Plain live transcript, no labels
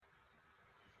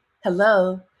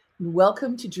Hello, and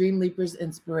welcome to Dream Leapers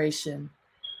Inspiration.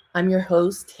 I'm your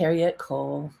host, Harriet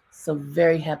Cole. So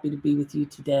very happy to be with you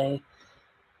today.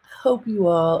 I hope you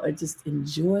all are just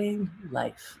enjoying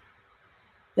life.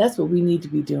 That's what we need to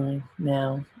be doing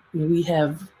now. We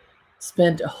have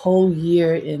spent a whole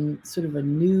year in sort of a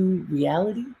new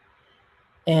reality.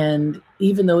 And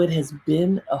even though it has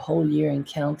been a whole year and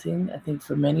counting, I think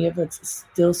for many of us, it's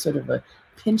still sort of a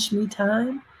pinch me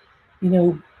time. you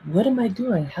know, what am I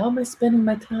doing? How am I spending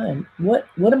my time? What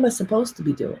am I supposed to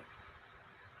be doing?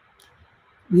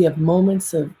 We have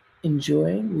moments of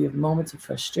enjoying, we have moments of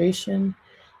frustration.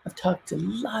 I've talked to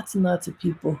lots and lots of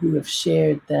people who have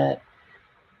shared that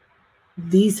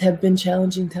these have been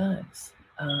challenging times.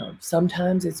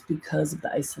 Sometimes it's because of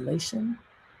the isolation,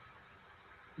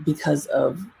 because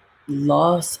of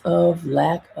loss of,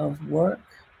 lack of work,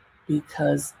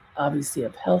 because obviously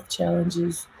of health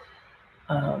challenges.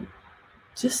 Um,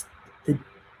 just the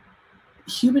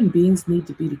human beings need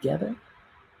to be together.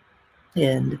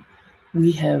 And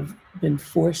we have been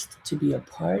forced to be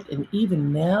apart. And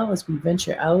even now, as we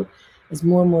venture out, as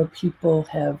more and more people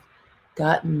have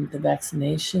gotten the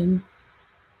vaccination,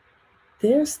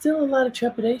 there's still a lot of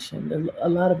trepidation, a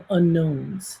lot of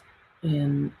unknowns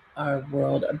in our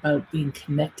world about being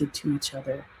connected to each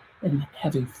other and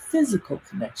having physical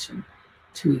connection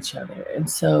to each other. And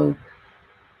so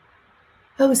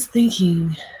I was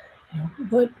thinking,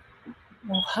 what,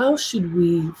 well, how should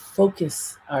we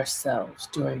focus ourselves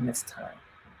during this time?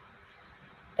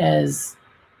 As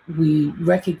we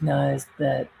recognize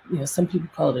that, some people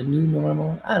call it a new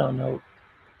normal. I don't know.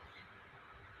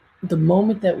 The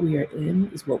moment that we are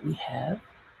in is what we have.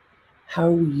 How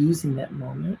are we using that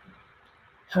moment?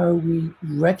 How are we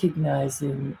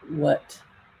recognizing what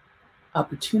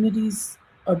opportunities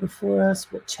are before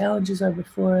us, what challenges are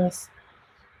before us?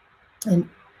 And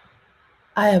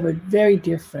I have a very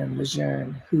dear friend,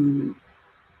 Lejeune, who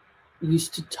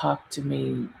used to talk to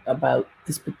me about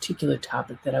this particular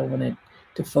topic that I wanted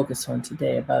to focus on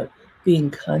today, about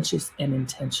being conscious and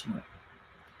intentional.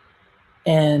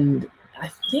 And I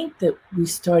think that we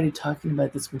started talking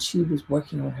about this when she was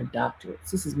working on her doctorate.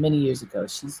 This is many years ago.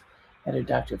 She's had her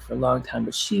doctorate for a long time,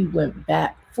 but she went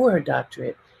back for her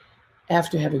doctorate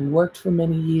after having worked for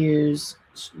many years,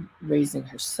 raising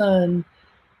her son,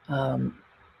 um,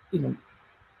 you know,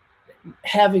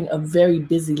 having a very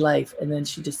busy life. And then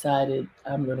she decided,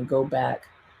 I'm going to go back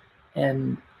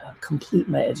and complete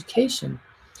my education.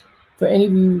 For any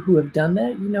of you who have done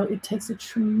that, it takes a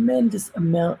tremendous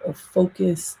amount of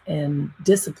focus and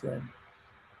discipline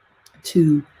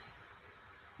to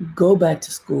go back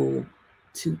to school,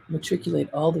 to matriculate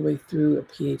all the way through a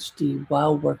PhD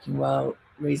while working, while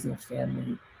raising a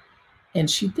family. And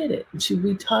she did it. And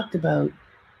we talked about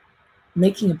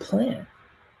making a plan.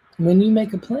 When you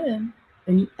make a plan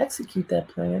and you execute that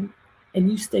plan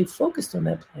and you stay focused on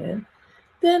that plan,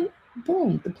 then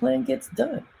boom, the plan gets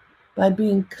done. By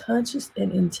being conscious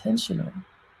and intentional,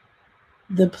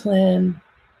 the plan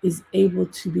is able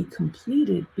to be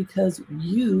completed because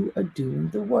you are doing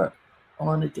the work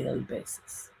on a daily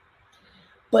basis.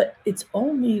 But it's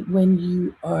only when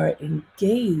you are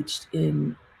engaged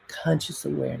in conscious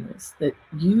awareness that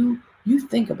you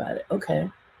think about it. Okay,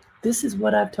 this is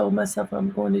what I've told myself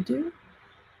I'm going to do.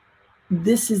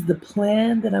 This is the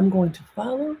plan that I'm going to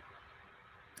follow.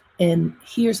 And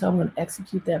here's how I'm going to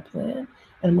execute that plan.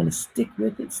 And I'm going to stick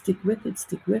with it, stick with it,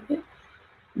 stick with it.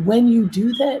 When you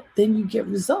do that, then you get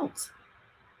results.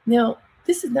 Now,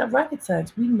 this is not rocket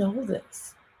science. We know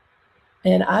this.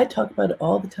 And I talk about it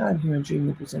all the time here in Dream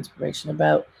Leapers Inspiration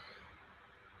about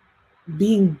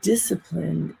being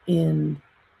disciplined in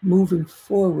moving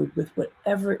forward with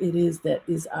whatever it is that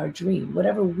is our dream,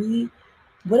 whatever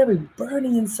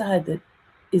burning inside that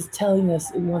is telling us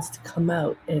it wants to come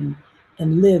out and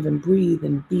live and breathe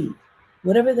and be.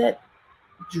 Whatever that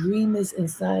dream is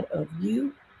inside of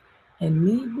you and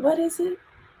me, what is it?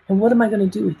 And what am I going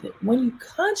to do with it? When you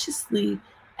consciously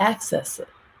access it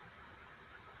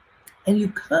and you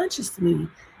consciously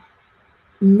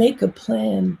make a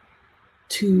plan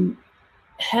to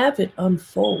have it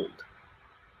unfold,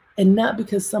 and not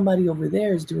because somebody over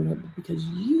there is doing it, but because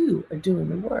you are doing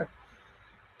the work,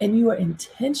 and you are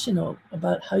intentional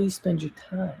about how you spend your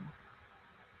time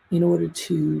in order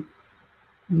to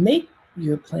make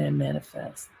your plan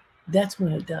manifest, that's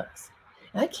when it does.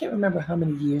 And I can't remember how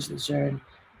many years Lejeune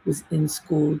was in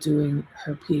school doing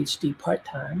her PhD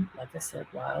part-time, like I said,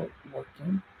 while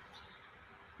working.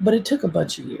 But it took a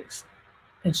bunch of years,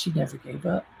 and she never gave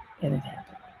up, and it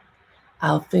happened.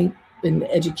 I'll think in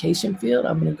the education field,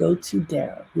 I'm going to go to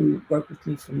Daryl, who worked with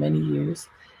me for many years.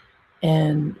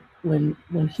 And when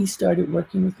he started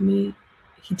working with me,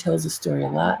 he tells the story a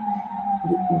lot.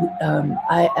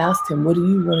 I asked him, what do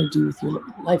you want to do with your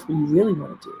life? What do you really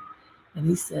want to do? And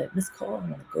he said, Miss Cole, I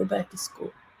want to go back to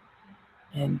school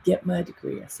and get my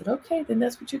degree. I said, okay, then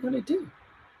that's what you're going to do.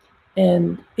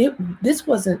 And this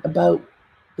wasn't about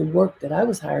the work that I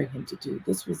was hiring him to do.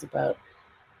 This was about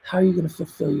how are you going to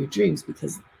fulfill your dreams?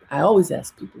 Because I always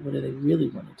ask people, what do they really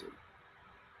want to do?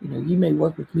 You know, you may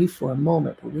work with me for a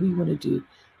moment, but what do you want to do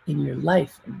in your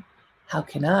life? And how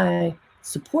can I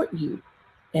support you?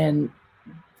 And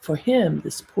for him,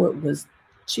 the support was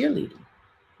cheerleading.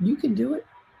 You can do it.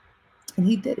 And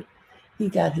he did it. He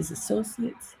got his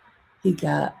associates, he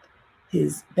got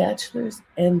his bachelor's,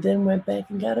 and then went back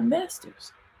and got a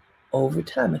master's over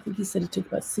time. I think he said it took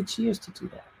about 6 years to do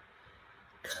that.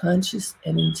 Conscious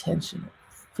and intentional,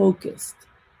 focused,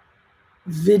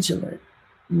 vigilant,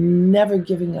 never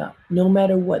giving up, no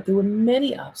matter what. There were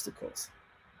many obstacles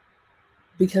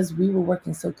because we were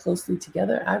working so closely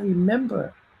together. I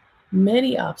remember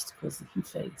many obstacles that he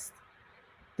faced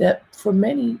that for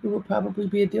many, it would probably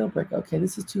be a deal breaker. Okay,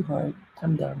 this is too hard.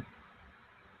 I'm done.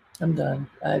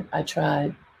 I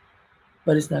tried,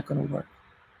 but it's not going to work.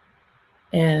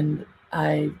 And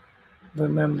I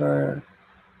remember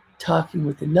talking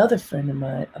with another friend of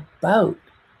mine about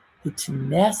the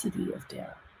tenacity of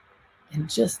Darryl and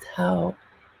just how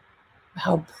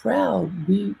proud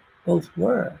we both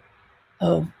were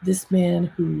of this man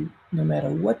who, no matter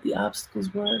what the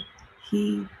obstacles were,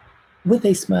 he, with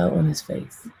a smile on his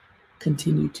face,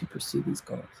 continued to pursue these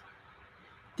goals.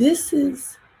 This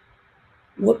is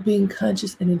what being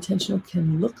conscious and intentional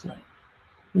can look like.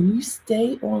 When you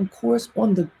stay on course,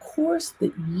 on the course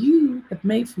that you have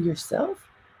made for yourself,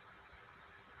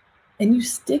 and you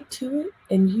stick to it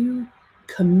and you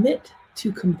commit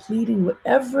to completing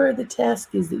whatever the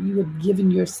task is that you have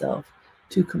given yourself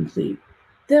to complete,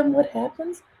 then what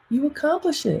happens? You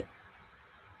accomplish it.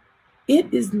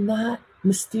 It is not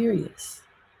mysterious.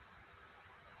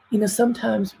 You know,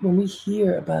 sometimes when we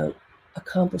hear about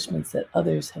accomplishments that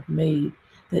others have made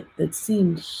that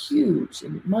seemed huge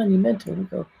and monumental, we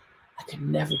go, I could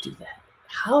never do that.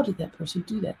 How did that person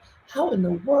do that? How in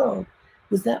the world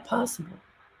was that possible?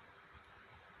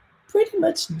 Pretty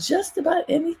much just about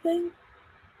anything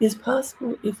is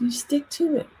possible if you stick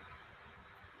to it,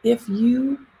 if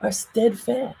you are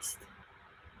steadfast.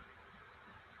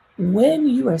 When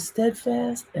you are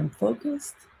steadfast and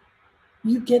focused,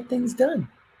 you get things done.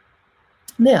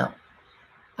 Now,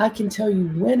 I can tell you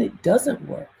when it doesn't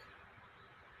work.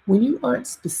 When you aren't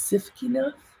specific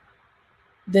enough,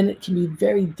 then it can be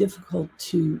very difficult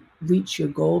to reach your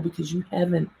goal because you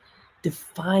haven't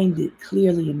defined it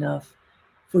clearly enough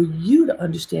for you to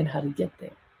understand how to get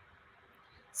there.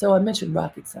 So I mentioned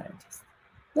rocket scientist.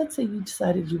 Let's say you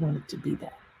decided you wanted to be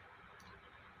that.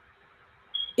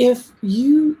 If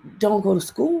you don't go to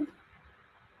school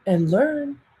and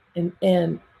learn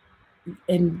and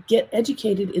get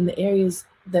educated in the areas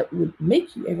that would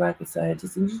make you a rocket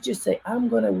scientist, and you just say, I'm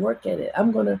going to work at it,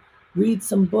 I'm going to read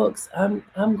some books, I'm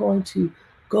going to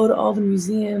go to all the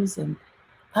museums, and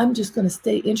I'm just going to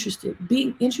stay interested.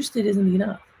 Being interested isn't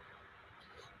enough.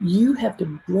 You have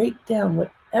to break down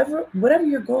whatever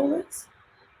your goal is,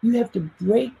 you have to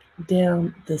break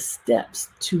down the steps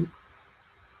to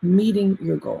meeting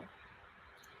your goal.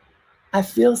 I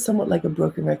feel somewhat like a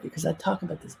broken record because I talk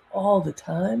about this all the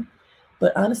time.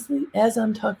 But honestly, as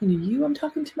I'm talking to you, I'm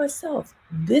talking to myself.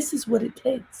 This is what it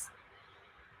takes.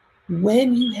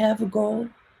 When you have a goal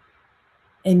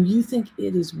and you think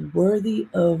it is worthy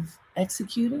of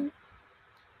executing,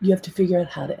 you have to figure out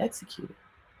how to execute it.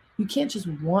 You can't just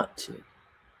want to.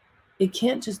 It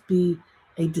can't just be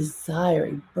a desire,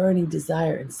 a burning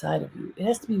desire inside of you. It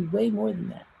has to be way more than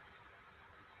that.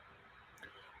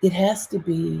 It has to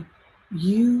be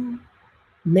you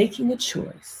making a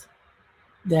choice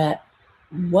that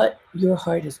what your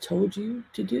heart has told you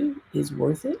to do is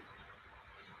worth it,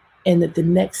 and that the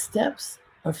next steps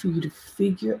are for you to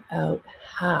figure out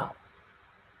how.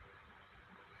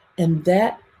 And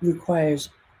that requires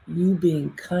you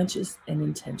being conscious and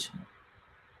intentional,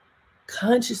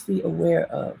 consciously aware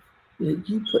of.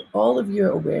 You put all of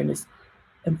your awareness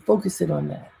and focus it on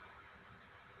that.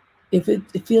 If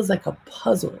it feels like a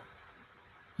puzzle,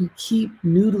 you keep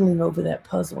noodling over that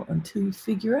puzzle until you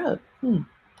figure out,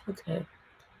 okay,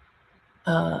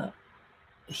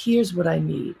 here's what I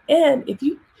need. And if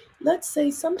you, let's say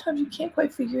sometimes you can't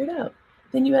quite figure it out,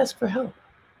 then you ask for help.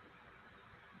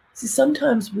 See,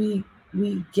 sometimes we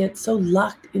get so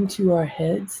locked into our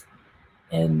heads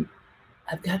and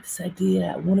I've got this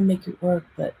idea, I want to make it work,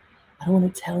 but I don't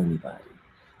want to tell anybody.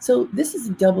 So this is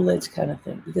a double-edged kind of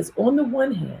thing because on the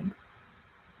one hand,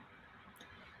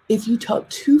 If you talk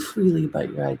too freely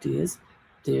about your ideas,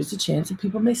 there's a chance that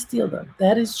people may steal them.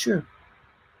 That is true.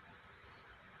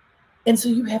 And so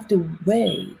you have to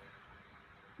weigh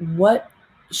what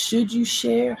should you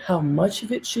share, how much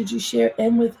of it should you share,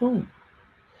 and with whom.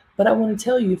 But I want to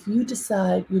tell you, if you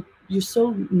decide you're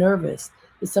so nervous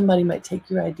that somebody might take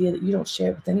your idea that you don't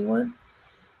share it with anyone,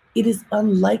 it is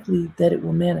unlikely that it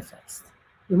will manifest.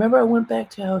 Remember, I went back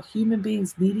to how human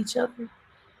beings need each other?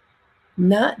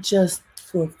 Not just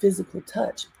for physical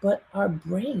touch, but our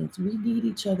brains. We need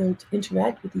each other to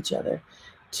interact with each other,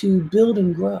 to build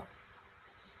and grow.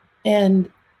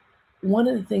 And one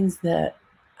of the things that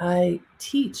I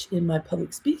teach in my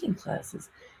public speaking classes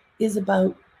is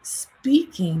about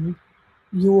speaking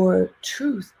your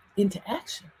truth into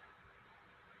action.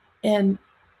 And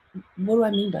what do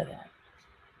I mean by that?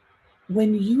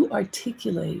 When you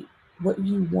articulate what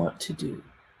you want to do,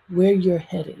 where you're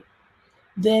headed,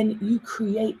 then you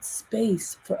create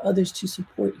space for others to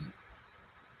support you.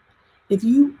 If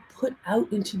you put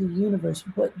out into the universe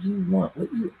what you want, what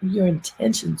your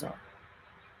intentions are,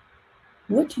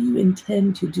 what do you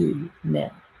intend to do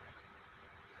now?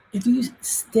 If you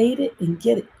state it and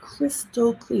get it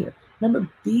crystal clear, remember,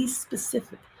 be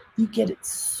specific. You get it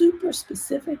super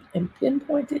specific and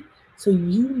pinpointed so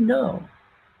you know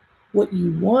what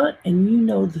you want and you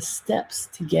know the steps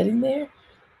to getting there.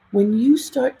 When you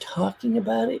start talking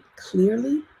about it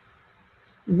clearly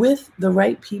with the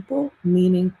right people,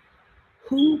 meaning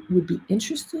who would be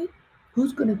interested,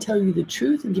 who's going to tell you the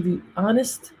truth and give you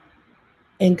honest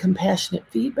and compassionate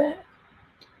feedback,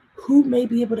 who may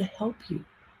be able to help you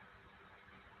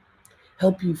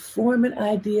form an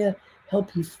idea,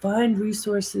 help you find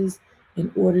resources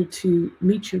in order to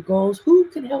meet your goals, who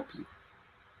can help you?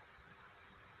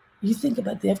 You think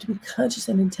about, they have to be conscious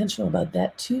and intentional about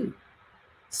that too,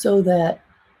 so that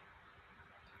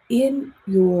in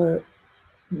your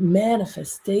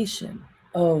manifestation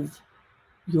of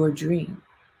your dream,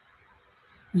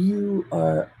 you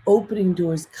are opening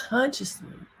doors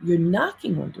consciously, you're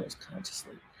knocking on doors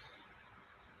consciously,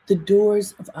 the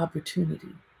doors of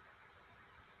opportunity.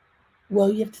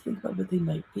 Well, you have to think about what they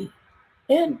might be.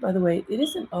 And by the way, it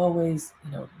isn't always,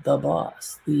 the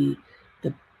boss, the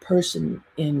person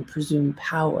in presumed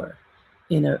power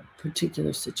in a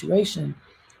particular situation.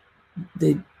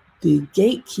 The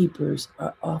gatekeepers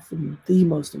are often the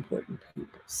most important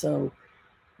people. So,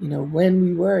 when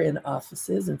we were in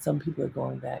offices, and some people are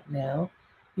going back now,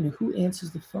 who answers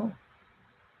the phone?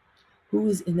 Who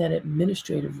is in that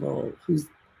administrative role? Who's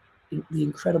the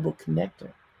incredible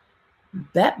connector?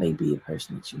 That may be a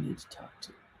person that you need to talk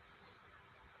to.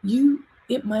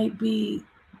 It might be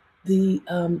the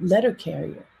letter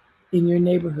carrier in your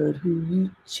neighborhood who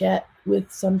you chat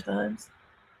with sometimes,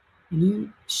 and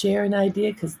you share an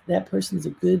idea because that person is a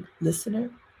good listener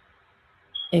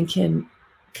and can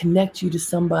connect you to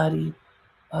somebody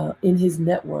in his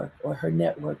network or her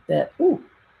network that, oh,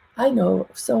 I know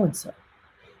so-and-so.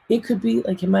 It could be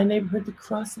like in my neighborhood, the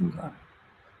crossing guard,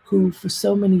 who for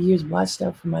so many years watched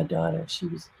out for my daughter. She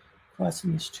was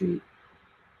crossing the street,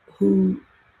 who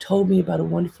told me about a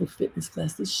wonderful fitness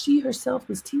class that she herself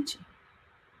was teaching.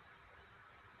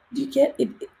 Do you get it?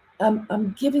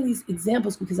 I'm giving these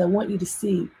examples because I want you to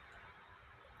see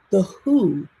the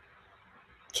who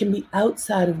can be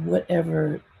outside of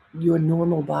whatever your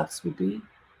normal box would be.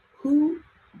 Who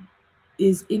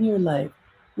is in your life?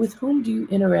 With whom do you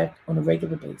interact on a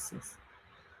regular basis?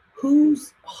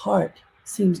 Whose heart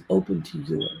seems open to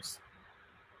yours?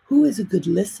 Who is a good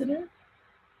listener?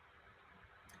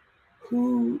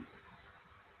 Who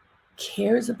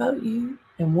cares about you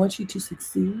and wants you to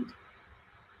succeed?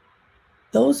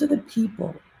 Those are the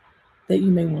people that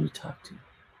you may want to talk to.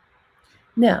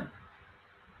 Now,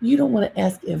 you don't want to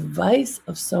ask advice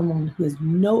of someone who has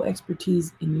no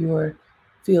expertise in your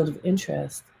field of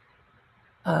interest,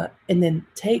 and then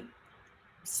take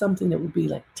something that would be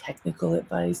like technical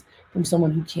advice from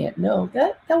someone who can't know.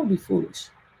 That would be foolish.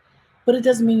 But it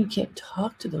doesn't mean you can't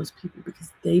talk to those people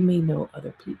because they may know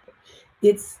other people.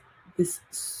 It's this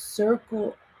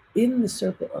circle, in the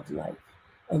circle of life,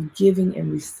 of giving and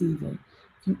receiving.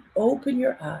 If you open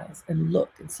your eyes and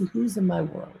look and see who's in my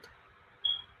world,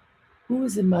 who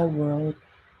is in my world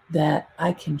that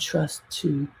I can trust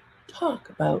to talk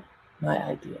about my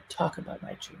idea, talk about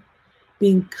my dream,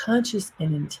 being conscious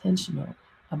and intentional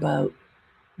about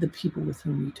the people with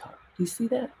whom you talk. Do you see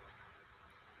that?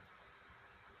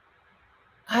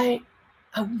 I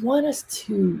want us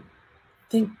to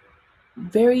think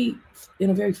in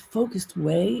a very focused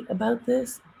way about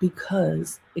this,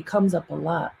 because it comes up a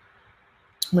lot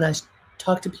when I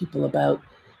talk to people about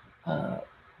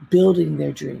building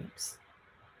their dreams.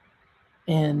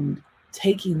 And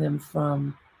taking them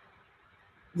from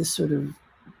the sort of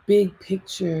big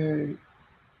picture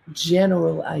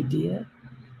general idea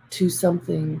to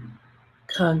something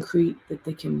concrete that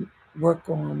they can work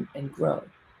on and grow.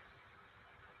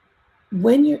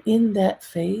 When you're in that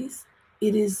phase,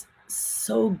 it is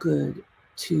so good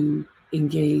to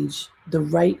engage the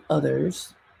right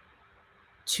others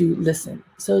to listen.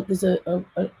 So there's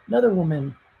another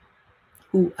woman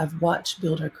who I've watched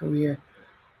build her career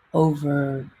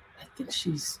over,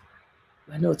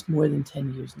 I know it's more than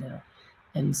 10 years now.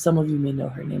 And some of you may know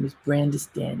her name is Brandis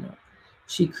Daniel.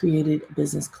 She created a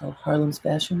business called Harlem's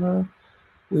Fashion Row,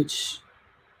 which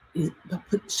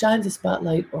shines a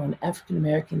spotlight on African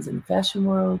Americans in the fashion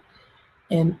world.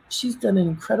 And she's done an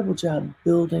incredible job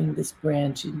building this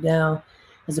brand. She now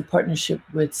has a partnership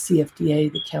with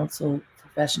CFDA, the Council for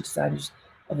Fashion Designers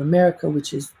of America,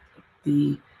 which is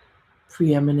the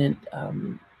preeminent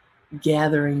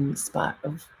gathering spot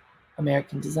of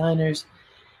American designers.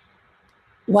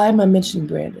 Why am I mentioning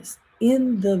Brandis?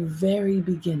 In the very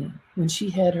beginning, when she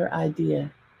had her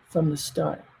idea from the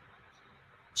start,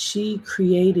 she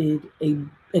created an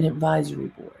advisory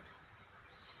board.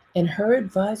 And her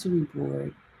advisory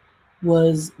board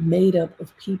was made up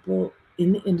of people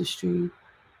in the industry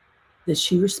that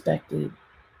she respected,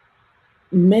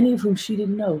 many of whom she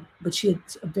didn't know, but she had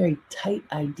a very tight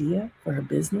idea for her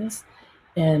business.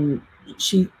 And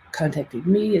she contacted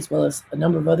me as well as a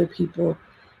number of other people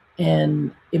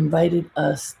and invited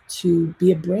us to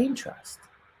be a brain trust,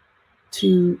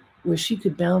 to where she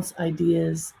could bounce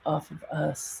ideas off of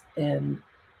us and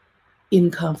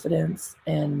in confidence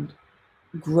and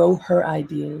grow her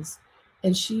ideas.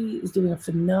 And she is doing a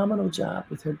phenomenal job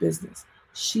with her business.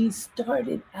 She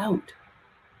started out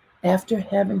after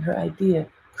having her idea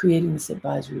creating this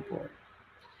advisory board.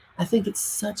 I think it's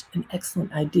such an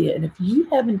excellent idea. And if you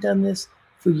haven't done this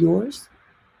for yours,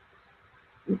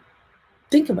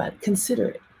 think about it, consider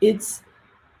it. It's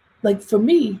like, for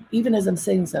me, even as I'm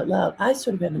saying this out loud, I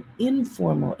sort of have an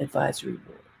informal advisory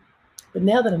board. But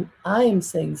now that I am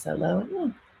saying this out loud,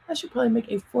 I should probably make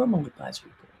a formal advisory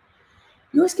board.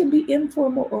 Yours can be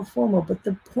informal or formal, but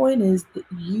the point is that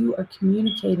you are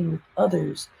communicating with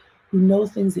others who know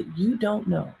things that you don't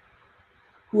know,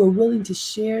 who are willing to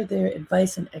share their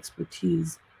advice and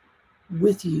expertise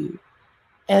with you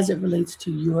as it relates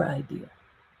to your idea.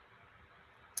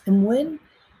 And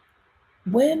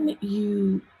when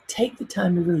you take the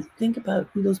time to really think about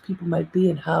who those people might be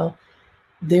and how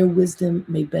their wisdom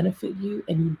may benefit you,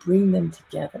 and you bring them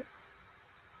together,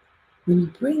 when you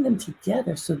bring them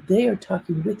together so they are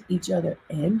talking with each other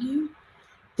and you,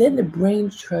 then the brain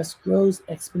trust grows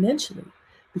exponentially,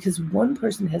 because one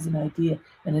person has an idea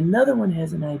and another one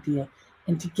has an idea,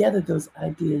 and together those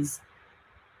ideas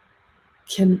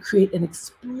can create an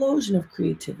explosion of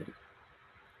creativity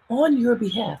on your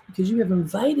behalf, because you have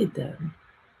invited them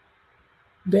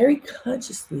very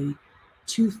consciously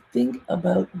to think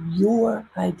about your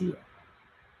idea.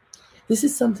 This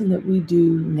is something that we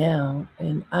do now,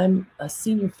 and I'm a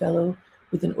senior fellow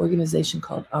with an organization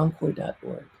called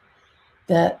Encore.org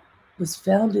that was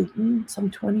founded some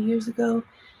 20 years ago,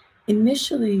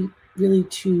 initially really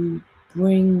to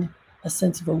bring a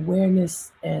sense of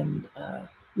awareness and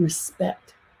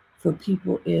respect for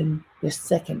people in their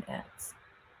second acts.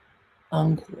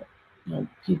 Encore,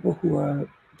 people who've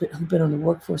been on the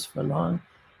workforce for a long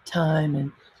time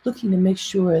and looking to make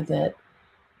sure that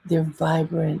they're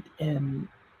vibrant and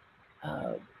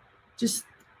just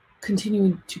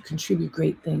continuing to contribute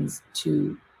great things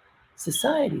to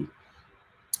society.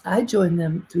 I joined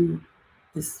them through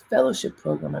this fellowship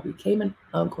program. I became an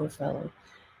Encore Fellow,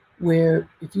 where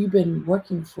if you've been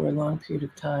working for a long period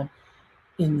of time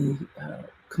in the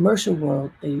commercial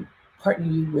world, they partner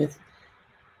you with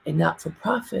a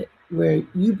not-for-profit where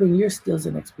you bring your skills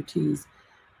and expertise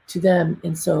to them,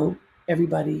 and so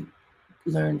everybody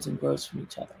learns and grows from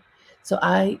each other. So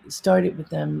I started with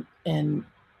them, and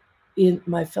in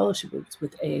my fellowship was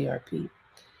with AARP,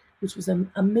 which was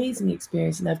an amazing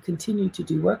experience, and I've continued to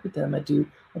do work with them. I do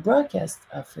a broadcast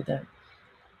for them.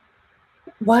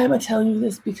 Why am I telling you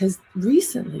this? Because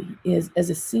recently, as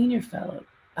a senior fellow,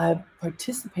 I've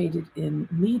participated in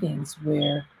meetings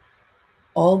where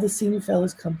all the senior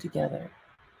fellows come together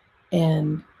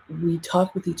and we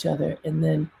talk with each other, and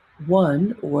then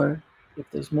one, or if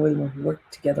there's more than one who work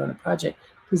together on a project,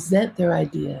 present their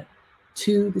idea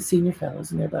to the senior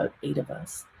fellows, and there are about 8 of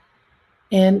us.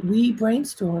 And we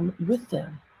brainstorm with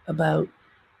them about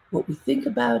what we think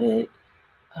about it,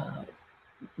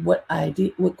 what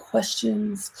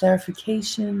questions,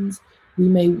 clarifications we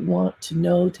may want to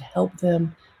know to help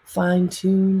them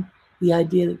fine-tune the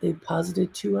idea that they've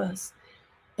posited to us.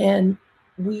 And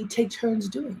we take turns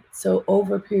doing it. So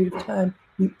over a period of time,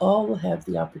 we all will have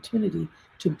the opportunity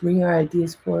to bring our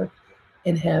ideas forth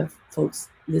and have folks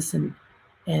listen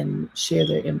and share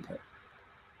their input.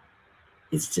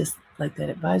 It's just like that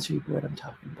advisory board I'm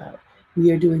talking about.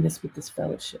 We are doing this with this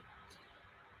fellowship.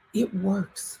 It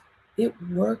works. It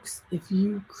works if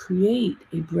you create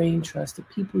a brain trust of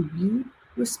people you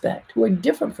respect who are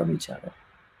different from each other.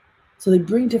 So they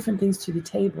bring different things to the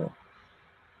table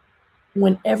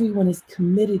when everyone is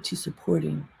committed to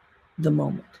supporting the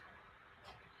moment.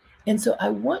 And so I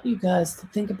want you guys to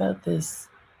think about this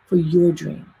for your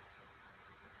dream.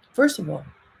 First of all,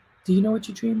 do you know what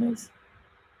your dream is?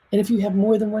 And if you have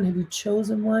more than one, have you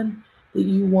chosen one that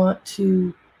you want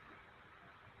to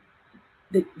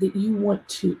that you want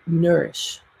to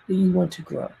nourish, that you want to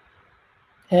grow?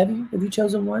 Have you? Have you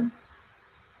chosen one?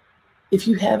 If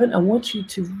you haven't, I want you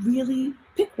to really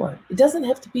pick one. It doesn't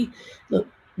have to be, look,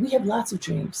 we have lots of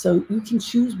dreams, so you can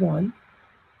choose one.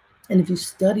 And if you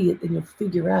study it, then you'll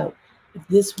figure out if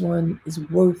this one is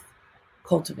worth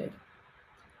cultivating.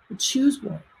 But choose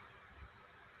one.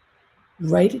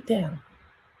 Write it down.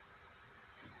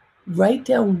 Write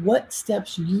down what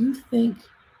steps you think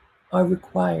are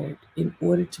required in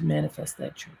order to manifest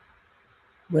that dream,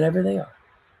 whatever they are.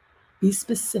 Be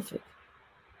specific,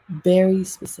 very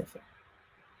specific.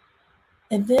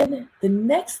 And then the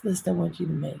next list I want you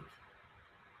to make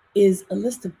is a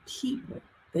list of people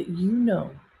that you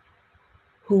know,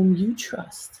 whom you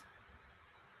trust,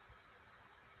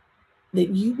 that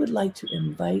you would like to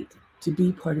invite to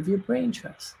be part of your brain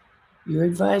trust, your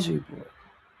advisory board.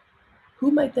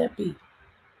 Who might that be?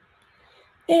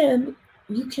 And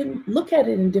you can look at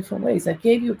it in different ways. I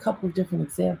gave you a couple of different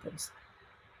examples.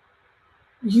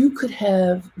 You could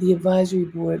have the advisory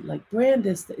board like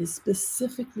Brandis that is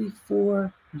specifically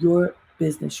for your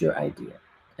business, your idea.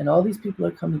 And all these people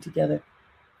are coming together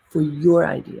for your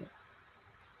idea.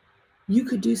 You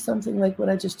could do something like what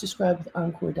I just described with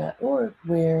Encore.org,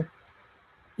 where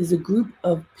there's a group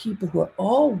of people who are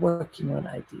all working on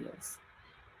ideas,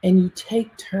 and you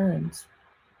take turns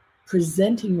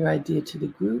presenting your idea to the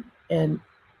group, and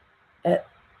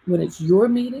when it's your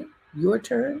meeting, your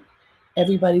turn,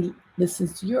 everybody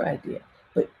listens to your idea,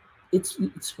 but it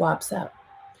swaps out.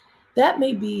 That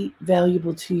may be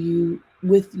valuable to you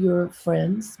with your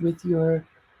friends, with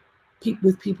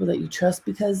people that you trust,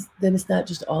 because then it's not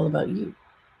just all about you.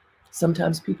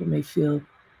 Sometimes people may feel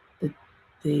that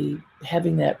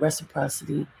having that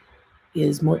reciprocity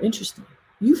is more interesting.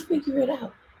 You figure it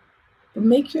out, but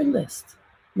make your list.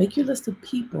 Make your list of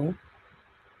people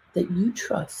that you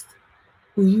trust,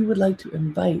 who you would like to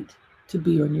invite to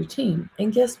be on your team.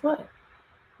 And guess what?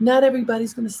 Not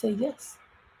everybody's going to say yes,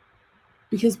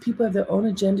 because people have their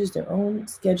own agendas, their own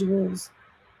schedules.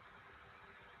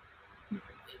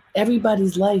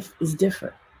 Everybody's life is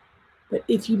different. But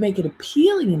if you make it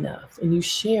appealing enough and you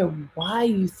share why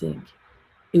you think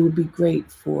it would be great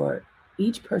for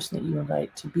each person that you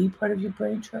invite to be part of your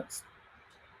brain trust,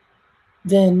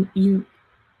 then you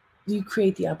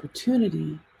create the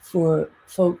opportunity for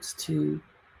folks to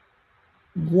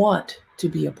want to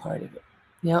be a part of it.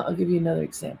 Now, I'll give you another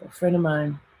example. A friend of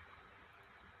mine,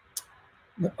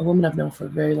 a woman I've known for a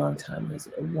very long time, has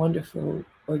a wonderful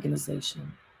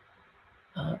organization.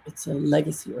 It's a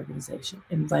legacy organization,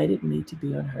 invited me to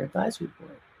be on her advisory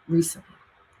board recently.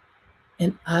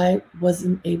 And I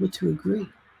wasn't able to agree.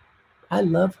 I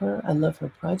love her. I love her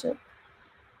project.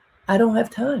 I don't have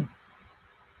time.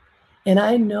 And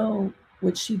I know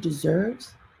what she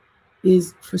deserves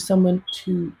is for someone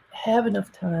to have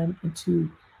enough time and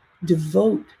to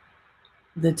devote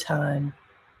the time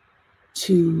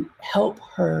to help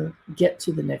her get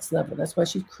to the next level. That's why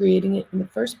she's creating it in the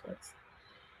first place.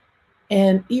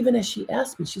 And even as she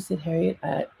asked me, she said, Harriet,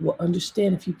 I will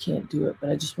understand if you can't do it, but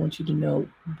I just want you to know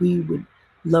we would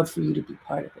love for you to be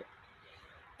part of it.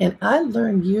 And I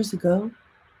learned years ago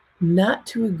not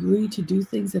to agree to do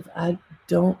things if I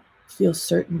don't feel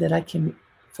certain that I can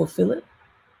fulfill it,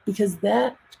 because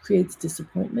that creates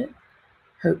disappointment,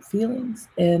 hurt feelings,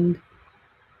 and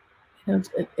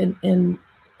and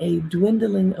a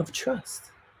dwindling of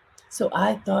trust. So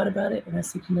I thought about it and I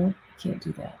said, I can't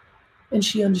do that. And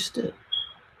she understood.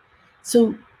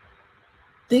 So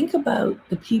think about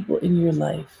the people in your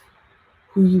life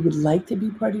who you would like to be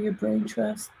part of your brain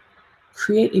trust.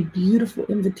 Create a beautiful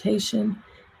invitation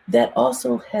that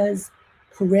also has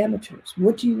parameters.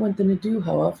 What do you want them to do?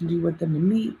 How often do you want them to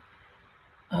meet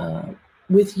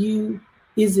with you?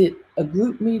 Is it a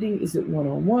group meeting? Is it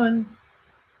one-on-one?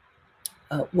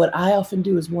 What I often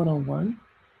do is one-on-one,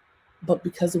 but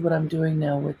because of what I'm doing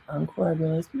now with Encore, I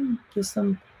realized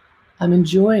I'm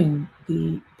enjoying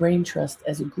the brain trust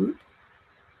as a group.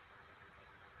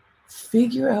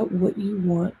 Figure out what you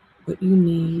want, what you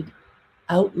need,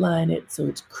 outline it so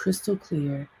it's crystal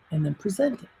clear, and then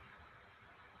present it.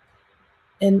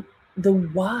 And the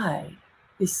why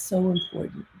is so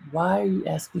important. Why are you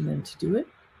asking them to do it?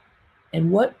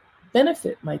 And what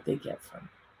benefit might they get from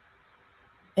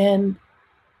it? And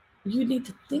you need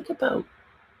to think about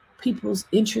people's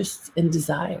interests and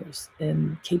desires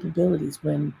and capabilities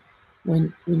when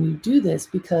you do this,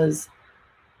 because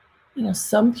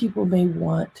some people may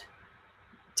want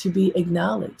to be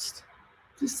acknowledged.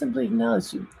 Just simply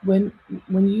acknowledge you. When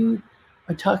you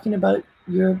are talking about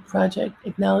your project,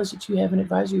 acknowledge that you have an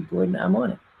advisory board and I'm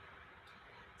on it.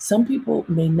 Some people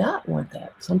may not want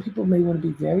that. Some people may want to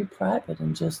be very private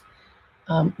and just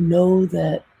know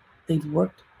that they've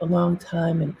worked a long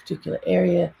time in a particular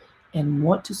area and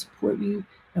want to support you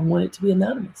and want it to be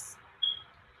anonymous.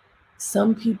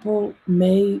 Some people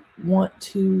may want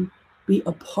to be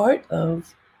a part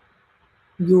of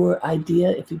your idea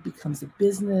if it becomes a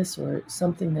business or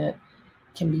something that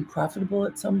can be profitable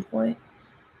at some point,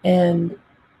 and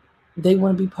they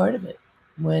want to be part of it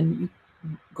when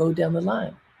you go down the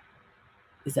line.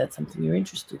 Is that something you're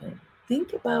interested in?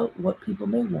 Think about what people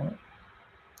may want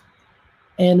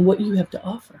and what you have to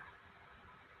offer,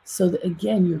 so that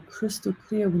again you're crystal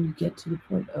clear when you get to the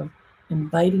point of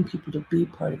inviting people to be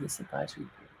part of this advisory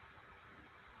board.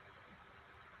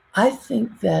 I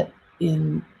think that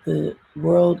in the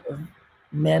world of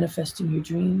manifesting your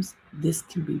dreams, this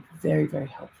can be very, very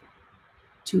helpful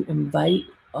to invite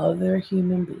other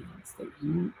human beings that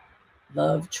you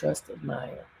love, trust,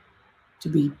 admire to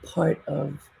be part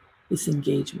of this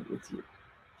engagement with you.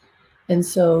 And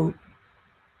so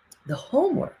the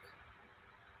homework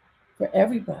for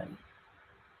everybody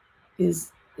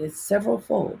is several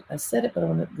fold. I said it, but I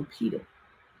want to repeat it.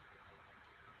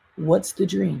 What's the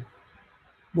dream?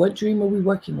 What dream are we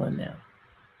working on now?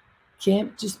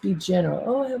 Can't just be general.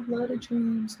 Oh, I have a lot of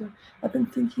dreams. I've been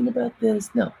thinking about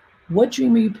this. No. What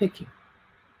dream are you picking?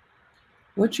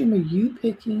 What dream are you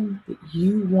picking that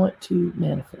you want to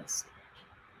manifest?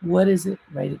 What is it?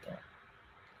 Write it down.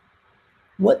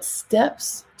 What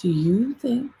steps do you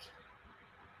think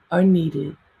are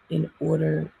needed in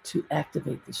order to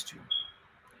activate this dream?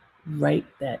 Write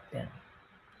that down.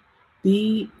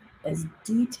 Be as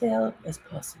detailed as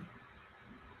possible.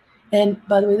 And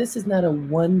by the way, this is not a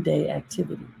one-day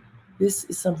activity. This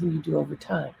is something you do over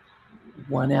time.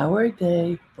 1 hour a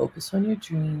day, focus on your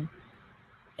dream,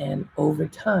 and over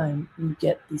time, you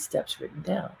get these steps written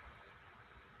down.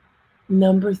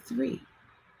 Number 3,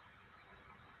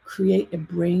 create a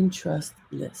brain trust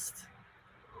list.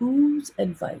 Whose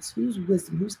advice, whose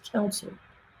wisdom, whose counsel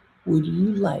would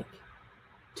you like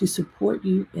to support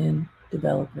you in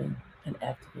developing and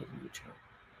activating your dream?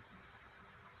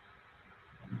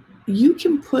 You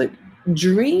can put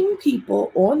dream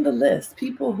people on the list,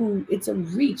 people who it's a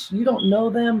reach. You don't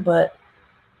know them, but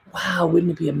wow,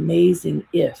 wouldn't it be amazing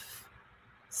if?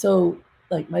 So,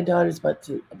 like my daughter's about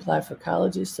to apply for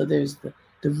colleges, so there's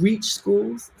the reach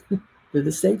schools,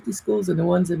 the safety schools, and the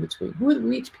ones in between. Who are the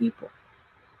reach people?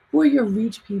 Who are your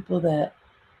reach people that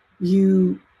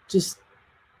you just,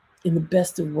 in the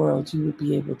best of worlds, you would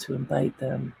be able to invite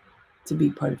them to be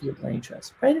part of your brain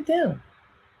trust? Write it down.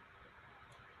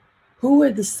 Who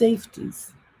are the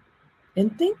safeties?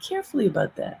 And think carefully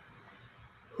about that.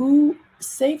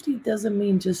 Safety doesn't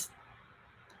mean just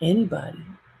anybody.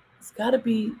 It's got to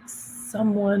be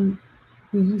someone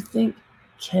who you think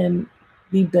can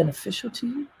be beneficial to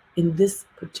you in this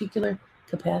particular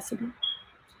capacity.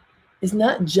 It's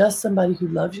not just somebody who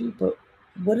loves you, but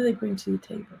what do they bring to the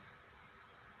table?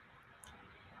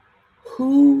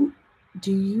 Who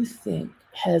do you think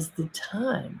has the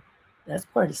time? That's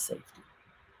part of safety.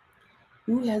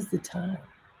 Who has the time?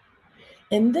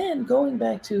 And then going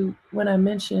back to when I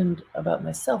mentioned about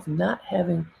myself not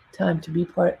having time to be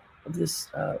part of this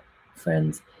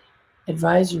friend's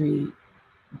advisory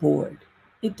board,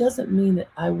 it doesn't mean that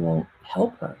I won't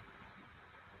help her.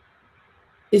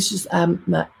 It's just I'm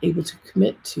not able to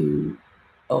commit to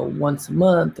once a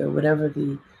month or whatever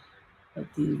the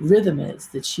rhythm is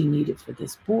that she needed for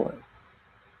this board.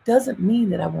 Doesn't mean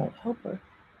that I won't help her.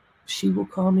 She will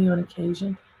call me on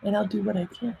occasion and I'll do what I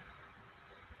can.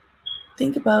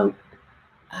 Think about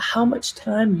how much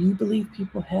time you believe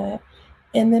people have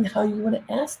and then how you want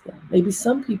to ask them. Maybe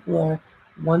some people are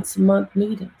once a month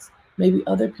meetings. Maybe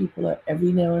other people are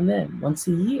every now and then, once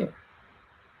a year.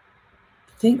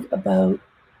 Think about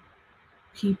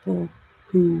people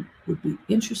who would be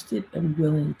interested and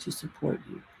willing to support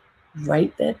you.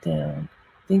 Write that down.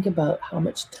 Think about how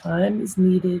much time is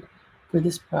needed for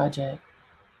this project,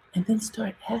 and then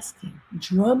start asking.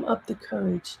 Drum up the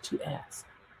courage to ask.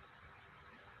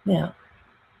 Now,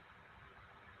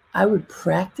 I would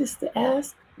practice the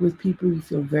ask with people you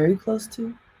feel very close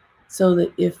to, so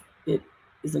that if it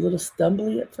is a little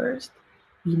stumbly at first,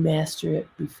 you master it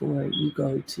before you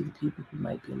go to the people who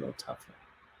might be a little tougher.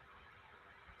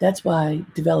 That's why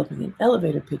developing an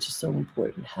elevator pitch is so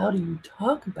important. How do you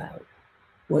talk about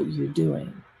what you're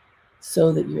doing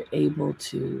so that you're able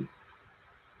to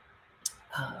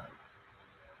uh,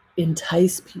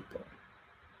 entice people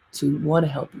to want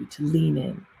to help you, to lean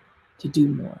in, to do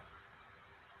more?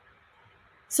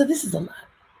 So this is a lot.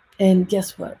 And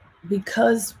guess what?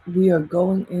 Because we are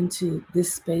going into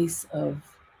this space of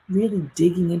really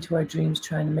digging into our dreams,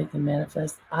 trying to make them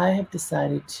manifest, I have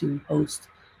decided to host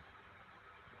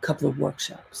a couple of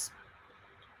workshops.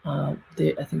 I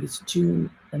think it's June.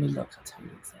 Let me look. I'll tell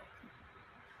you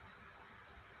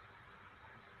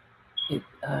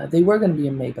exactly. They were going to be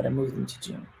in May, but I moved them to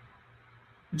June.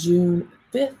 June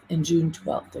 5th and June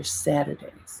 12th. They're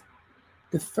Saturdays.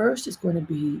 The first is going to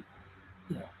be,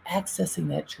 accessing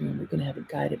that dream. We're going to have a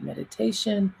guided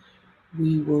meditation.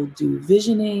 We will do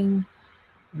visioning.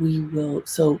 We will,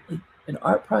 an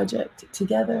art project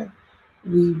together.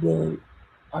 We will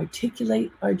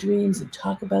articulate our dreams and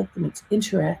talk about them. It's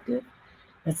interactive.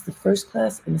 That's the first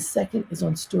class. And the second is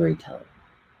on storytelling.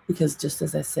 Because just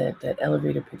as I said, that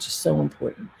elevator pitch is so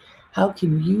important. How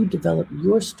can you develop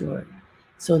your story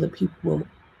so that people will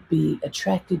be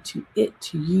attracted to it,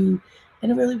 to you,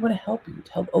 and really want to help you,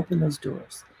 to help open those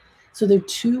doors? So there are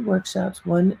two workshops,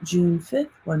 one June 5th,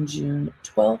 one June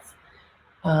 12th.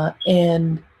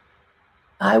 And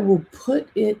I will put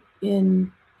it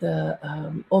in the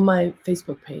on my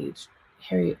Facebook page,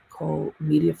 Harriet Cole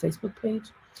Media Facebook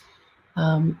page,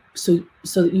 so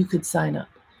that you could sign up.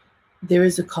 There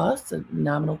is a cost, a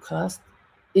nominal cost.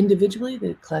 Individually,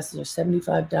 the classes are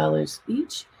 $75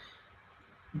 each,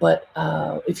 but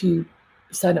if you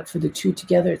sign up for the two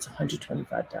together, it's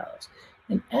 $125.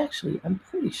 And actually, I'm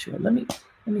pretty sure. Let me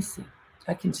see.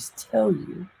 I can just tell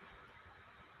you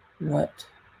what.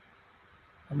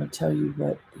 I'm gonna tell you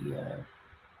what the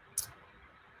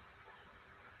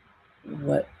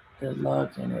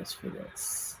login is for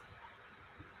this.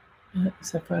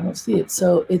 Except for I don't see it.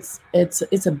 So it's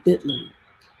a bit.ly.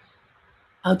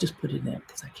 I'll just put it in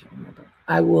because I can't remember.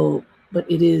 I will, but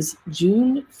it is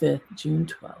June 5th, June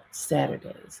 12th,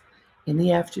 Saturdays in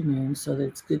the afternoon, so that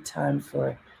it's good time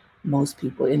for most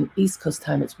people. In East Coast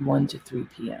time, it's 1 to 3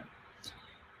 p.m.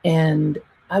 And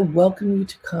I welcome you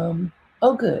to come.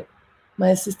 Oh, good. My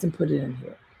assistant put it in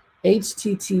here.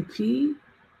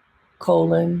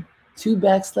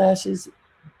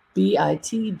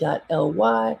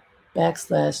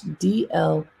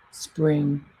 http://bit.ly/DL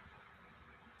Spring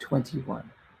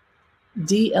 21.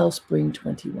 DL Spring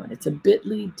 21. It's a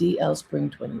bit.ly DL Spring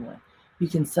 21. You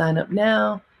can sign up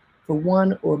now for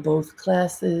one or both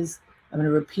classes. I'm going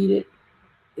to repeat it.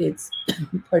 It's,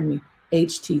 pardon me,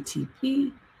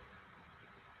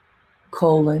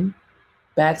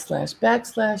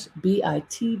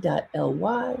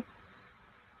 http://bit.ly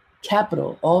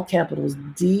all capitals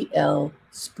DL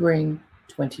Spring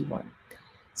 21.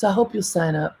 So I hope you'll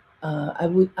sign up.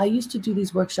 I used to do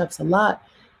these workshops a lot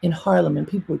in Harlem, and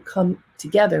people would come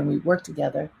together and we'd work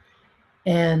together,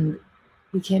 and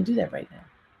we can't do that right now.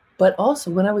 But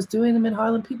also, when I was doing them in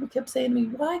Harlem, people kept saying to me,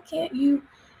 why can't you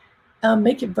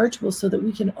make it virtual so that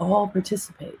we can all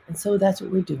participate? And so that's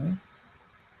what we're doing.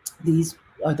 These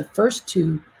are the first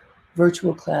two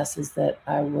virtual classes that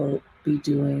I will be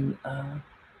doing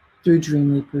through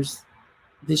Dream Leapers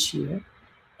this year.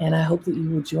 And I hope that you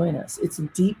will join us. It's a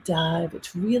deep dive.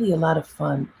 It's really a lot of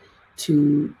fun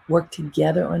to work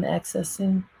together on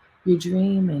accessing your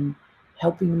dream and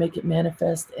helping make it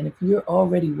manifest. And if you're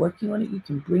already working on it, you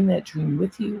can bring that dream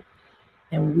with you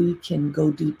and we can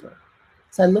go deeper.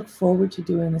 So I look forward to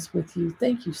doing this with you.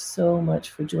 Thank you so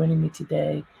much for joining me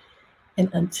today. And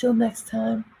until next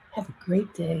time, have a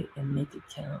great day and make it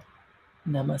count.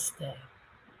 Namaste.